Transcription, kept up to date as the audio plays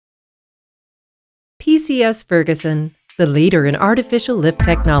PCSFerguson, the leader in artificial lift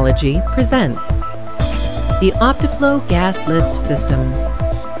technology, presents the Opti-Flow Gas Lift System.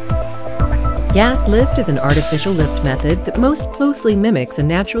 Gas lift is an artificial lift method that most closely mimics a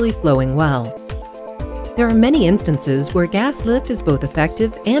naturally flowing well. There are many instances where gas lift is both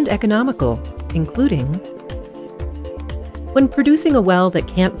effective and economical, including when producing a well that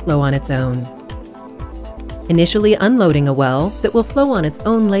can't flow on its own, initially unloading a well that will flow on its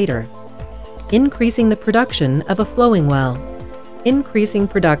own later, increasing the production of a flowing well, increasing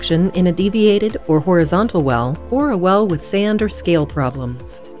production in a deviated or horizontal well or a well with sand or scale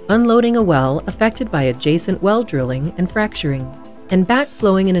problems, unloading a well affected by adjacent well drilling and fracturing, and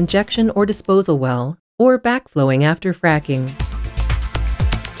backflowing an injection or disposal well or backflowing after fracking.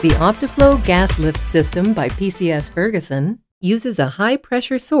 The Opti-Flow Gas Lift System by PCSFerguson uses a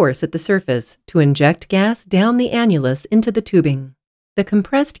high-pressure source at the surface to inject gas down the annulus into the tubing. The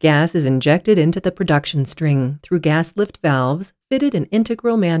compressed gas is injected into the production string through gas lift valves fitted in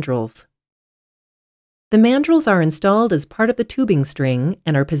integral mandrels. The mandrels are installed as part of the tubing string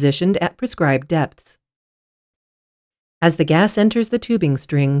and are positioned at prescribed depths. As the gas enters the tubing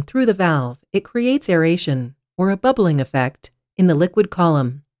string through the valve, it creates aeration, or a bubbling effect, in the liquid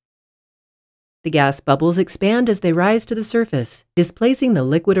column. The gas bubbles expand as they rise to the surface, displacing the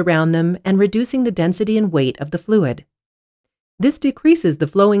liquid around them and reducing the density and weight of the fluid. This decreases the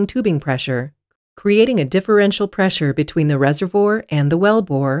flowing tubing pressure, creating a differential pressure between the reservoir and the well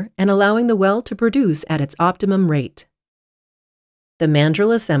bore and allowing the well to produce at its optimum rate. The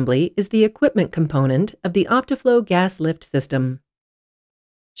mandrel assembly is the equipment component of the Opti-Flow Gas Lift System.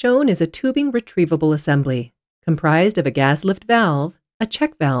 Shown is a tubing retrievable assembly, comprised of a gas lift valve, a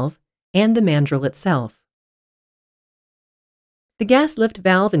check valve, and the mandrel itself. The gas lift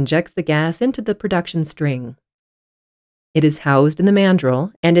valve injects the gas into the production string. It is housed in the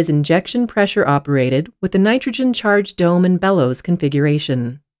mandrel and is injection pressure operated with the nitrogen-charged dome and bellows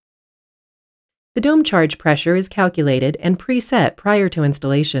configuration. The dome charge pressure is calculated and preset prior to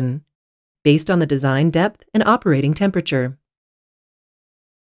installation, based on the design depth and operating temperature.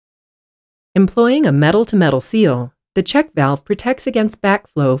 Employing a metal-to-metal seal, the check valve protects against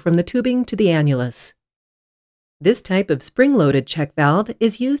backflow from the tubing to the annulus. This type of spring-loaded check valve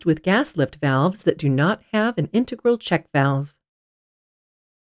is used with gas lift valves that do not have an integral check valve.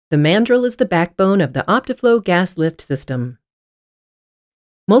 The mandrel is the backbone of the Opti-Flow Gas Lift System.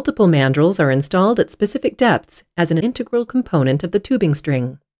 Multiple mandrels are installed at specific depths as an integral component of the tubing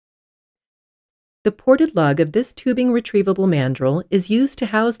string. The ported lug of this tubing retrievable mandrel is used to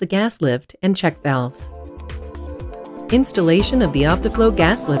house the gas lift and check valves. Installation of the Opti-Flow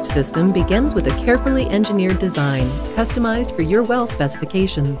Gas Lift System begins with a carefully engineered design customized for your well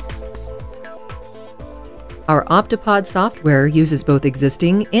specifications. Our OPTIPOD software uses both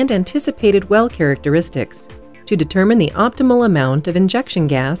existing and anticipated well characteristics to determine the optimal amount of injection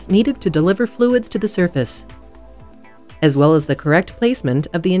gas needed to deliver fluids to the surface, as well as the correct placement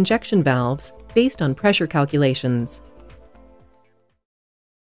of the injection valves based on pressure calculations.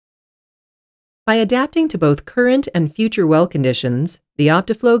 By adapting to both current and future well conditions, the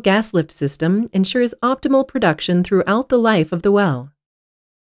Opti-Flow Gas Lift System ensures optimal production throughout the life of the well.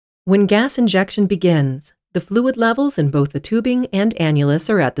 When gas injection begins, the fluid levels in both the tubing and annulus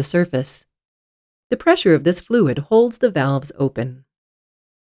are at the surface. The pressure of this fluid holds the valves open.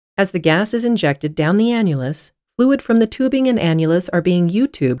 As the gas is injected down the annulus, fluid from the tubing and annulus are being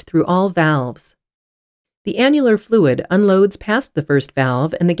U-tubed through all valves. The annular fluid unloads past the first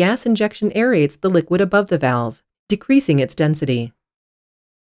valve and the gas injection aerates the liquid above the valve, decreasing its density.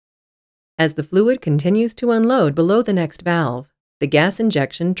 As the fluid continues to unload below the next valve, the gas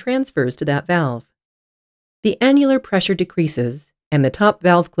injection transfers to that valve. The annular pressure decreases and the top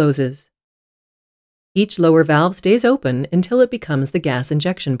valve closes. Each lower valve stays open until it becomes the gas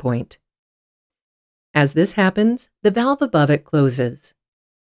injection point. As this happens, the valve above it closes.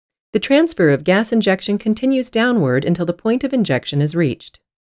 The transfer of gas injection continues downward until the point of injection is reached.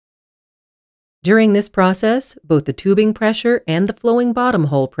 During this process, both the tubing pressure and the flowing bottom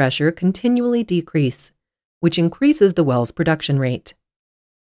hole pressure continually decrease, which increases the well's production rate.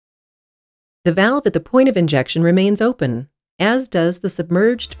 The valve at the point of injection remains open, as does the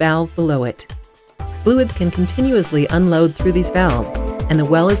submerged valve below it. Fluids can continuously unload through these valves, and the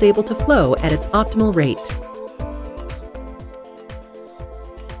well is able to flow at its optimal rate.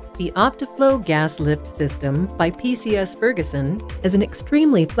 The Opti-Flow Gas Lift System by PCSFerguson is an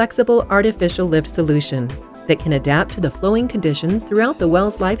extremely flexible artificial lift solution that can adapt to the flowing conditions throughout the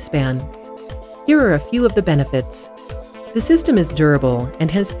well's lifespan. Here are a few of the benefits. The system is durable and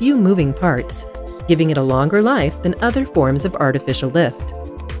has few moving parts, giving it a longer life than other forms of artificial lift.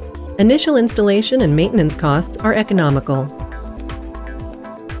 Initial installation and maintenance costs are economical.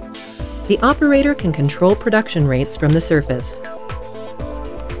 The operator can control production rates from the surface.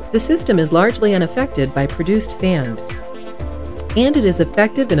 The system is largely unaffected by produced sand, and it is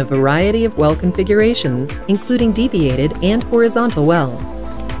effective in a variety of well configurations, including deviated and horizontal wells.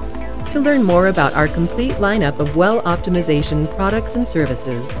 To learn more about our complete lineup of well optimization products and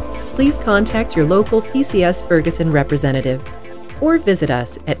services, please contact your local PCSFerguson representative or visit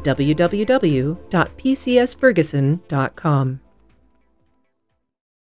us at www.pcsferguson.com.